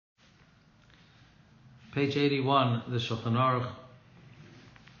Page 81, the Shulchan Aruch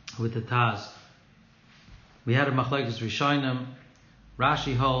with the Taz. We had a Machlokes Rishonim.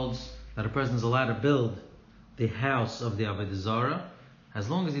 Rashi holds that a person is allowed to build the house of the Avodah Zarah as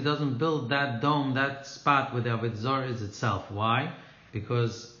long as he doesn't build that dome, that spot where the Avodah Zarah is itself. Why?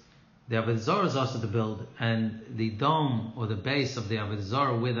 Because the Avodah Zarah is also to build, and the dome or the base of the Avodah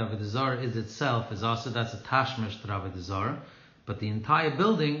Zarah where the Avodah Zarah is itself is also, that's a tashmish to the Avodah Zarah. But the entire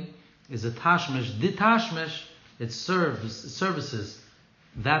building is a tashmish. The tashmish, it services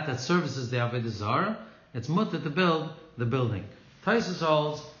that services the Avodah Zarah. It's mutter to build the building. Taisus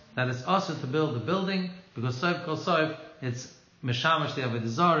holds that it's also to build the building because soif kol soif, it's meshamish the Avodah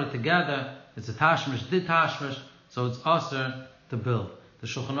Zarah together. It's a tashmish, the tashmish, so it's also to build. The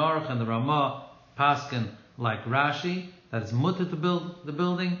Shulchan Aruch and the Ramah paskin like Rashi that it's mutter to build the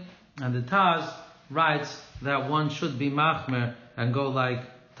building, and the Taz writes that one should be machmer and go like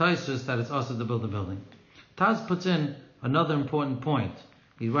Taisus that it's also to build the building. Taz puts in another important point.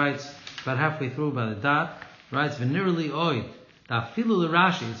 He writes about halfway through by the dot, writes Venirli oid that filu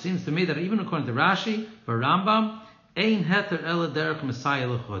Rashi. It seems to me that even according to Rashi, for Rambam, ein heter ela derech Messiah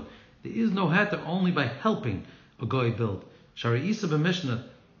lechud. There is no heter only by helping a goy build. Shari Isa b'Mishnah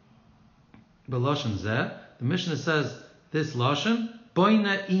b'Loshen zeh. The Mishnah says this Loshen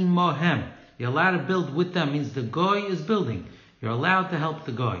boina imohem. You're allowed to build with them, means the goy is building. You're allowed to help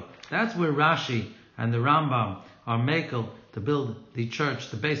the goy. That's where Rashi and the Rambam are makel to build the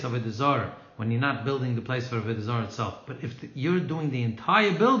church, the base of Avodah Zarah, when you're not building the place for Avodah Zarah itself. But if you're doing the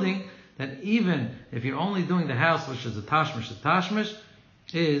entire building, then even if you're only doing the house, which is a tashmish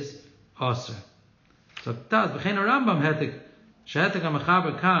is aser. So Taz b'chein Rambam hetek shehetek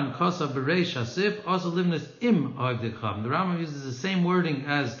ha'mechaber kan kosav b'reish hasif also livness im ha'avdei chav. The Rambam uses the same wording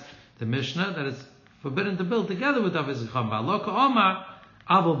as the Mishnah that it's forbidden to build together with Avodah Zarah. Ba'aloka omar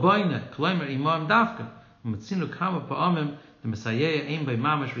avol boine kloimer imam dafka. U'metzinu kama pa'amim the Messiah aim by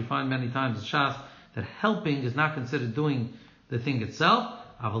mamash. We find many times in Shas that helping is not considered doing the thing itself.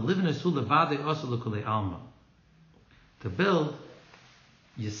 Avol livness hu levadei also l'kulei alma. To build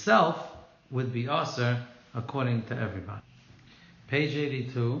yourself would be aser according to everybody. Page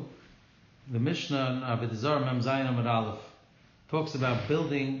 82, the Mishnah of Avodah Zarah Mem Zayin Amud Aleph talks about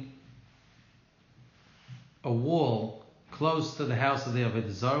building a wall close to the house of the Avodah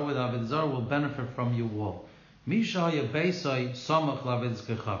Zarah, where the Avodah Zarah will benefit from your wall. A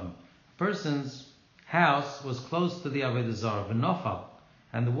person's house was close to the Avodah Zarah, v'nofal,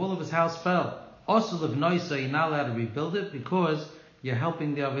 and the wall of his house fell. Also, you're not allowed to rebuild it because you're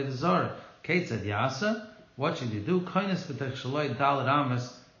helping the Avodah Zarah. Keitzad yasa, what should you do?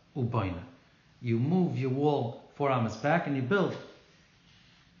 You move your wall 4 amas back and you build.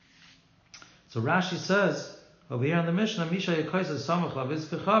 So Rashi says over here in the Mishnah, Misha Yekoisa Samach Laviz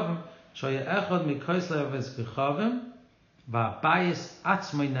Kechavim, Shoya Echad Mikois Laviz Kechavim, Va'bayis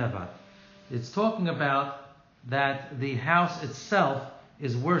Atzmai Nevad. It's talking about that the house itself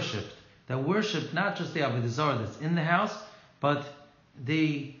is worshipped. They worship not just the Avodah Zarah that's in the house, but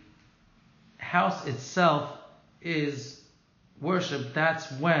the house itself is worshipped.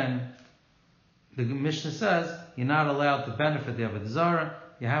 That's when the Mishnah says you're not allowed to benefit the Avodah Zarah.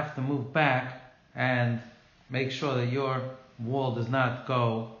 You have to move back and make sure that your wall does not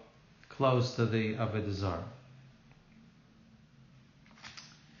go close to the Avodah Zarah.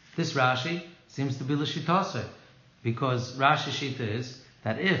 This Rashi seems to be l'shitase, because Rashi Shita is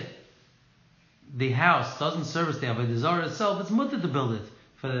that if the house doesn't service the Avodah Zarah itself, it's mutter to build it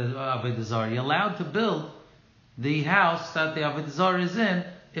for the Avodah Zarah. You're allowed to build the house that the Avodah Zarah is in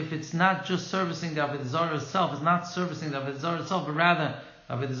if it's not just servicing the Avodah Zarah itself, it's not servicing the Avodah Zarah itself, but rather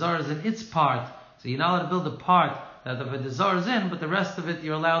Avodah Zarah is in its part. So you're not allowed to build the part that the Avodah Zarah is in, but the rest of it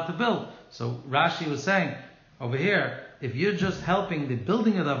you're allowed to build. So Rashi was saying over here, if you're just helping the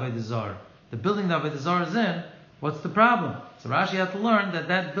building of the Avodah Zarah, the building the Avodah Zarah is in, what's the problem? So Rashi had to learn that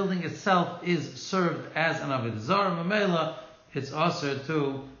that building itself is served as an Avodah Zarah. Mamela, it's also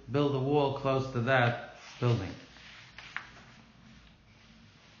to build a wall close to that building.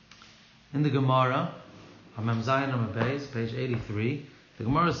 In the Gemara, on Mem Zayin Amud Beis, page 83, the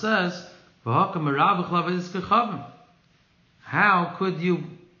Gemara says, how could you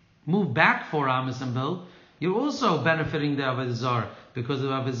move back 4 amas and build? You're also benefiting the Avodah Zarah, because the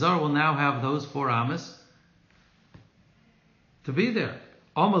Avodah Zarah will now have those 4 amas to be there.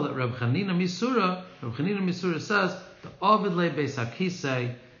 Omelet Reb Chanina Misura says, the Ovid le Beis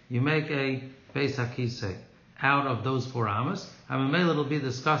HaKisei, you make a Beis HaKisei out of those 4 amas, and it'll be a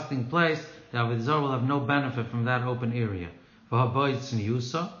disgusting place. The Avodah Zarah will have no benefit from that open area. You're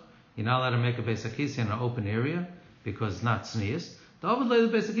not allowed to make a Beis HaKisei in an open area because it's not tznius. The Ovid Leila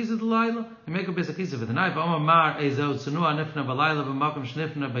Besakisa the Laila, you make a Besakisa for the night. Mar Ezod Sunua Nifna Balaila B'Makom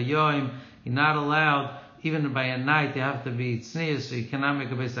Shnifna B'Yoim. You're not allowed, even by a night, you have to be tznius, so you cannot make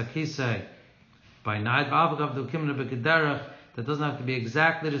a Besakisa by night. Ba'avagav Du Kimna B'Kederach, that doesn't have to be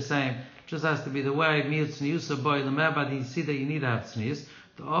exactly the same, just has to be the way. Miut Tzniusa Boy Lemebad, you see that you need to have tznius.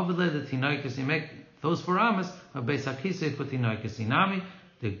 The Ovid Leila Tinoikas, you make those 4 amas of Besakisa for Tinoikas Inami.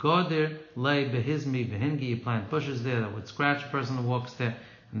 The goder lay behizmi behingi, you plant bushes there that would scratch a person who walks there,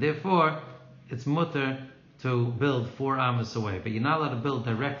 and therefore it's mutter to build 4 amas away. But you're not allowed to build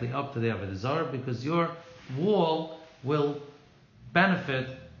directly up to the Avodah Zarah because your wall will benefit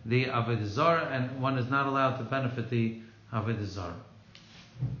the Avodah Zarah, and one is not allowed to benefit the Avodah Zarah.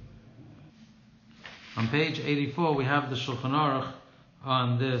 On page 84, we have the Shulchan Aruch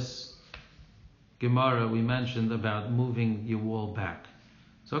on this Gemara we mentioned about moving your wall back.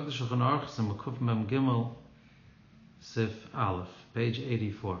 So the Shulchan Aruch, Makuf Mem Gimel, Sif Aleph, page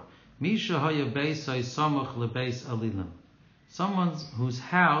 84. Misha haya beisai samach lebeis alilim. Someone whose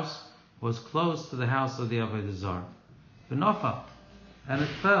house was close to the house of the Avodah Zarah. V'nofal, and it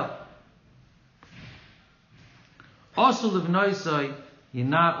fell. Also, livnoisai, you're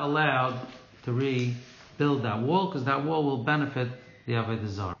not allowed to rebuild that wall because that wall will benefit the Avodah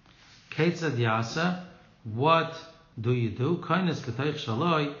Zarah. Ketzad yasa, what do you do? Kindness b'teich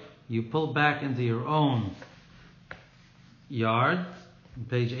shaloi, you pull back into your own yard,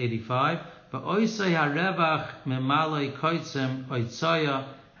 page 85. V'oisei harevach memaloi koitzim oitzaya,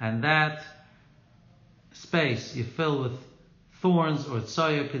 and that space you fill with thorns or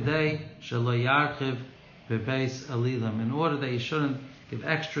tzaya kedei shaloi yarchiv bebeis alilim, in order that you shouldn't give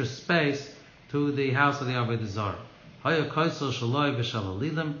extra space to the house of the Avodah Zarah. Haya koitzel shaloi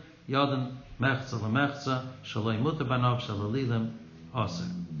v'shalalilim yadin mechza lemechza shaloi mutar banav shalalilim aser.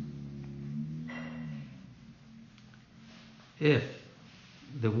 If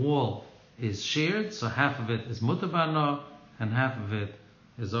the wall is sheared, so half of it is mutar banav and half of it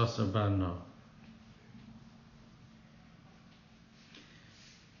is aser banav.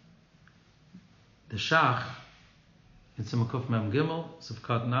 The Shach, in Simakuf Mem Gimel,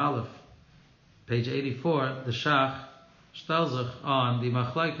 Sivkat Nalef, page 84, the Shach Shtelzach on the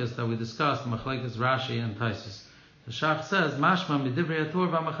Machlaikas that we discussed, Machlaikas Rashi and Taisus. The Shach says, Mashma midivrei Torah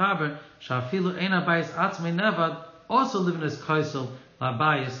v'machaber, shafilu ein habayis atzmei nevad, also livnes kaisel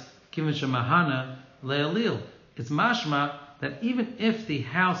labayis kivin shemahana le'alil. It's mashma that even if the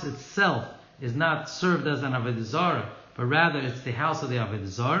house itself is not served as an Avodah Zarah, but rather it's the house of the Avodah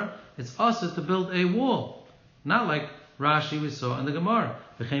Zarah, it's also to build a wall. Not like Rashi we saw in the Gemara.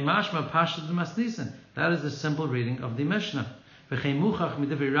 V'chein mashma pashut masnisin. That is the simple reading of the Mishnah. V'chein muchach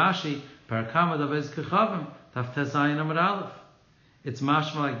midivrei Rashi parakama davez kechavim taf tezayin amar aleph. It's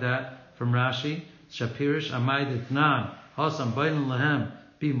mashma like that from Rashi. Shapirish amay ditnan hasam bainun lahem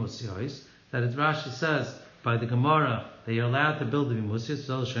bimusyos. That is Rashi says by the Gemara that you're allowed to build the bimusyos.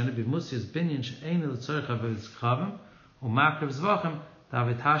 So shena bimusyos binyan she'ein l'tzorich avez kechavim u'makriv zvachim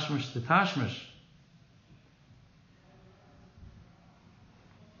david tashmish t'tashmish.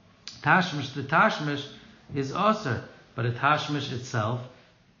 Tashmish, the tashmish is aser, but a tashmish itself,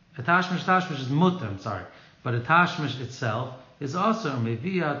 a tashmish is mutter, but a tashmish itself is aser.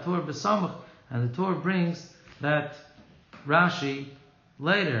 Mevia Torah b'samach, and the Torah brings that Rashi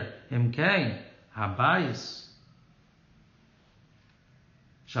later. Imkein habayis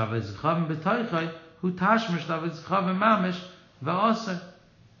shavez chavim b'toichai hu tashmish shavez chavim mamish v'aser.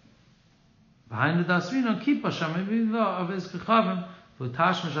 Behind the dasrina kipa shamevida avez chavim. So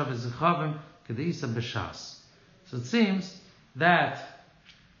it seems that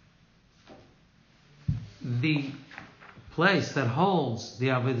the place that holds the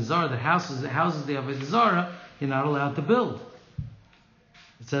Avodah Zarah, the houses the Avodah Zarah, you're not allowed to build.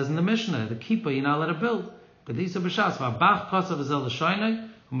 It says in the Mishnah, the kippah you're not allowed to build. The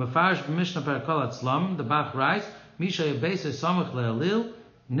Bach writes, Misha Yabesa Samach Le'alil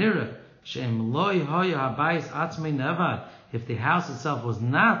Nira Shem Loi Hoya Habayis Atzmei Nevad. If the house itself was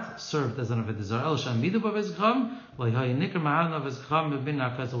not served as an Avodah Zarah, it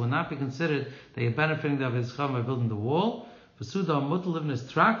will not be considered that you're benefiting the Avodah Zarah by building the wall.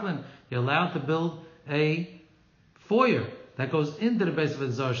 You're allowed to build a foyer that goes into the base of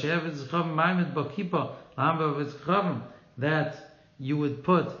the Zarah, that you would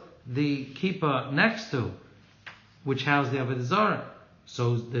put the kippah next to, which housed the Avodah Zarah.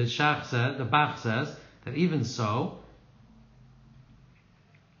 So the Shach said, the Bach says, that even so,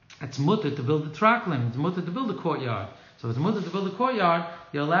 it's mutter to build a tracklim. It's mutter to build a courtyard. So if it's mutter to build a courtyard,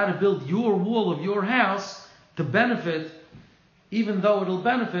 you're allowed to build your wall of your house to benefit, even though it'll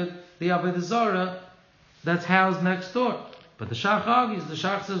benefit the Avodah Zarah that's housed next door. But the Shach argues, the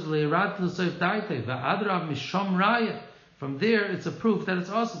Shach says, Le'irad l'soif daite, va'adrav mishom raya. From there, it's a proof that it's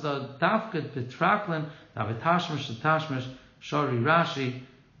also the dafked betraklin, davitashmish, tashmish, shori Rashi,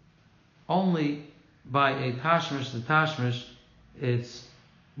 only by a tashmish, the tashmish, it's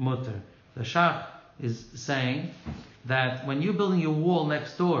mutter. The Shach is saying that when you're building your wall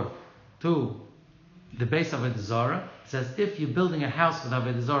next door to the base of Avodah Zarah, it's as if you're building a house with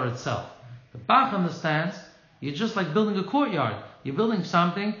Avodah Zarah itself. The Bach understands you're just like building a courtyard. You're building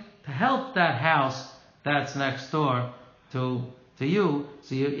something to help that house that's next door to you.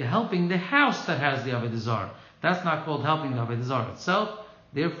 So you're helping the house that has the Avodah Zarah. That's not called helping the Avodah Zarah itself.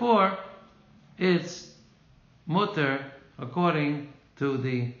 Therefore, it's mutter according to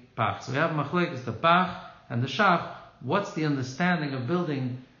the Bach. So we have machlekes, the Bach and the Shach. What's the understanding of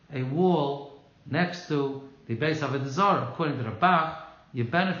building a wall next to the base of Avodah Zarah? According to the Bach, you're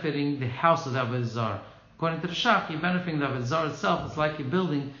benefiting the house of the Avodah Zarah. According to the Shach, you're benefiting the Avodah Zarah itself. It's like you're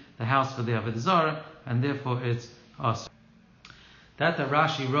building the house for the Avodah Zarah, and therefore it's us. That the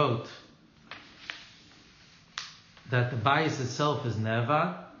Rashi wrote that the bias itself is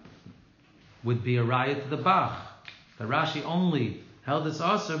nevad would be a riot to the Bach. The Rashi only held it's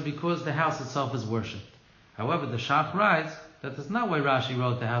also because the house itself is worshipped. However, the Shach writes that that's not why Rashi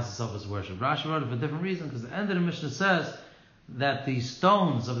wrote the house itself is worshipped. Rashi wrote it for a different reason, because the end of the Mishnah says that the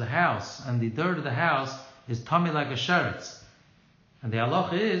stones of the house and the dirt of the house is tummy like a sheretz. And the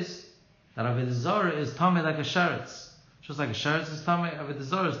halacha is that Avodah Zarah is tummy like a sheretz. Just like a sheretz is tummy, Avodah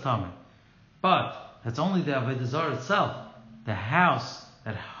Zarah is tummy. But that's only the Avodah Zarah itself. The house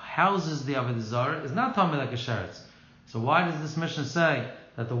that houses the Avodah Zarah is not tummy like a sheretz. So why does this Mishnah say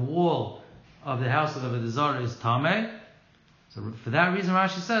that the wall of the house of the Avodah Zarah is tummy? So for that reason,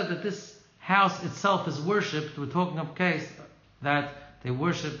 Rashi says that this house itself is worshipped. We're talking of a case that they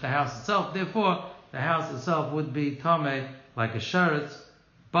worship the house itself. Therefore, the house itself would be tameh like a sheretz.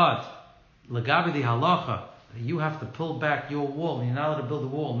 But legabi the halacha, you have to pull back your wall. You're not allowed to build a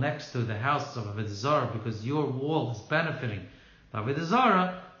wall next to the house of Avodah Zarah because your wall is benefiting the Avodah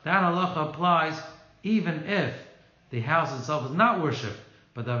Zarah. That halacha applies even if the house itself is not worshipped,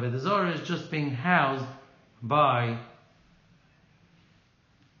 but the Avodah Zarah is just being housed by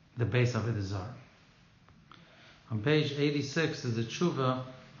the base of Avodah Zarah. On page 86 is the tshuva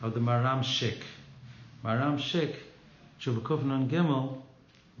of the Maram Shik. Maram Shik, Tshuva Kuf Nun Gimel,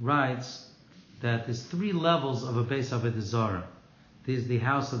 writes that there's three levels of a base of Avodah Zarah. There's the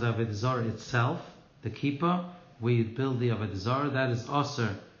house of the Avodah Zarah itself, the kippah, where you build the Avodah Zarah. That is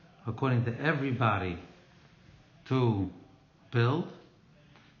osir, according to everybody, to build.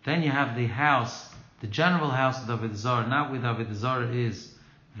 Then you have the house, the general house of the Avodah Zarah, not where the Avodah Zarah is.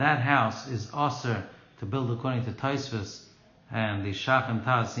 That house is osir to build according to Tosfos, and the Shach and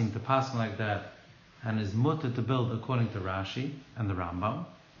Taz seem to pass like that, and is mutter to build according to Rashi and the Rambam,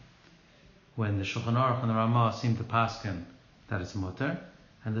 when the Shulchan Aruch and the Ramah seem to paskin that it's mutter.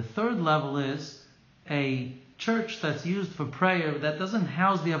 And the third level is a church that's used for prayer that doesn't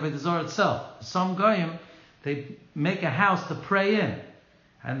house the Avodah Zarah itself. Some goyim, they make a house to pray in,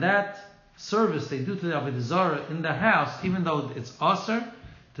 and that service they do to the Avodah Zarah in the house, even though it's osir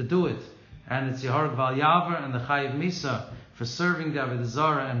to do it, and it's Yehareg Val Yaver and the Chayiv Misa for serving the Avodah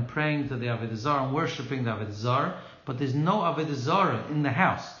Zarah and praying to the Avodah Zarah and worshipping the Avodah Zarah, but there's no Avodah Zarah in the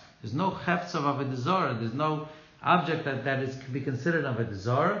house. There's no chefts of Avodah Zarah. There's no object that is to be considered Avodah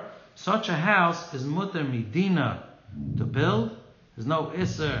Zarah. Such a house is mutter midina to build. There's no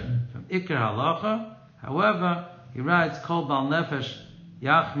iser from Iker Halacha. However, he writes, Kol Bal Nefesh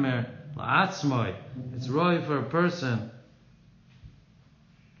Yachmer La'atzmoi. It's roy for a person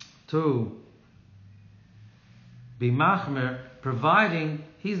to be machmer, providing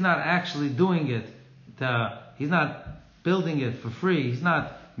he's not actually doing it, he's not building it for free, he's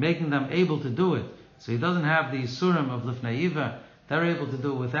not making them able to do it. So he doesn't have the surim of Lifnei Iva. They're able to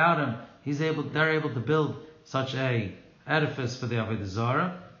do it without him. They're able to build such a edifice for the Avodah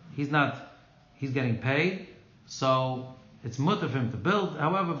Zarah. He's getting paid, so it's mutter for him to build.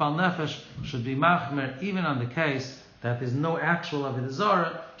 However, Bal Nefesh should be machmer even on the case that there's no actual Avodah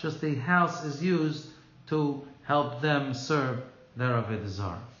Zarah, just the house is used to help them serve their Avodah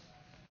Zarah.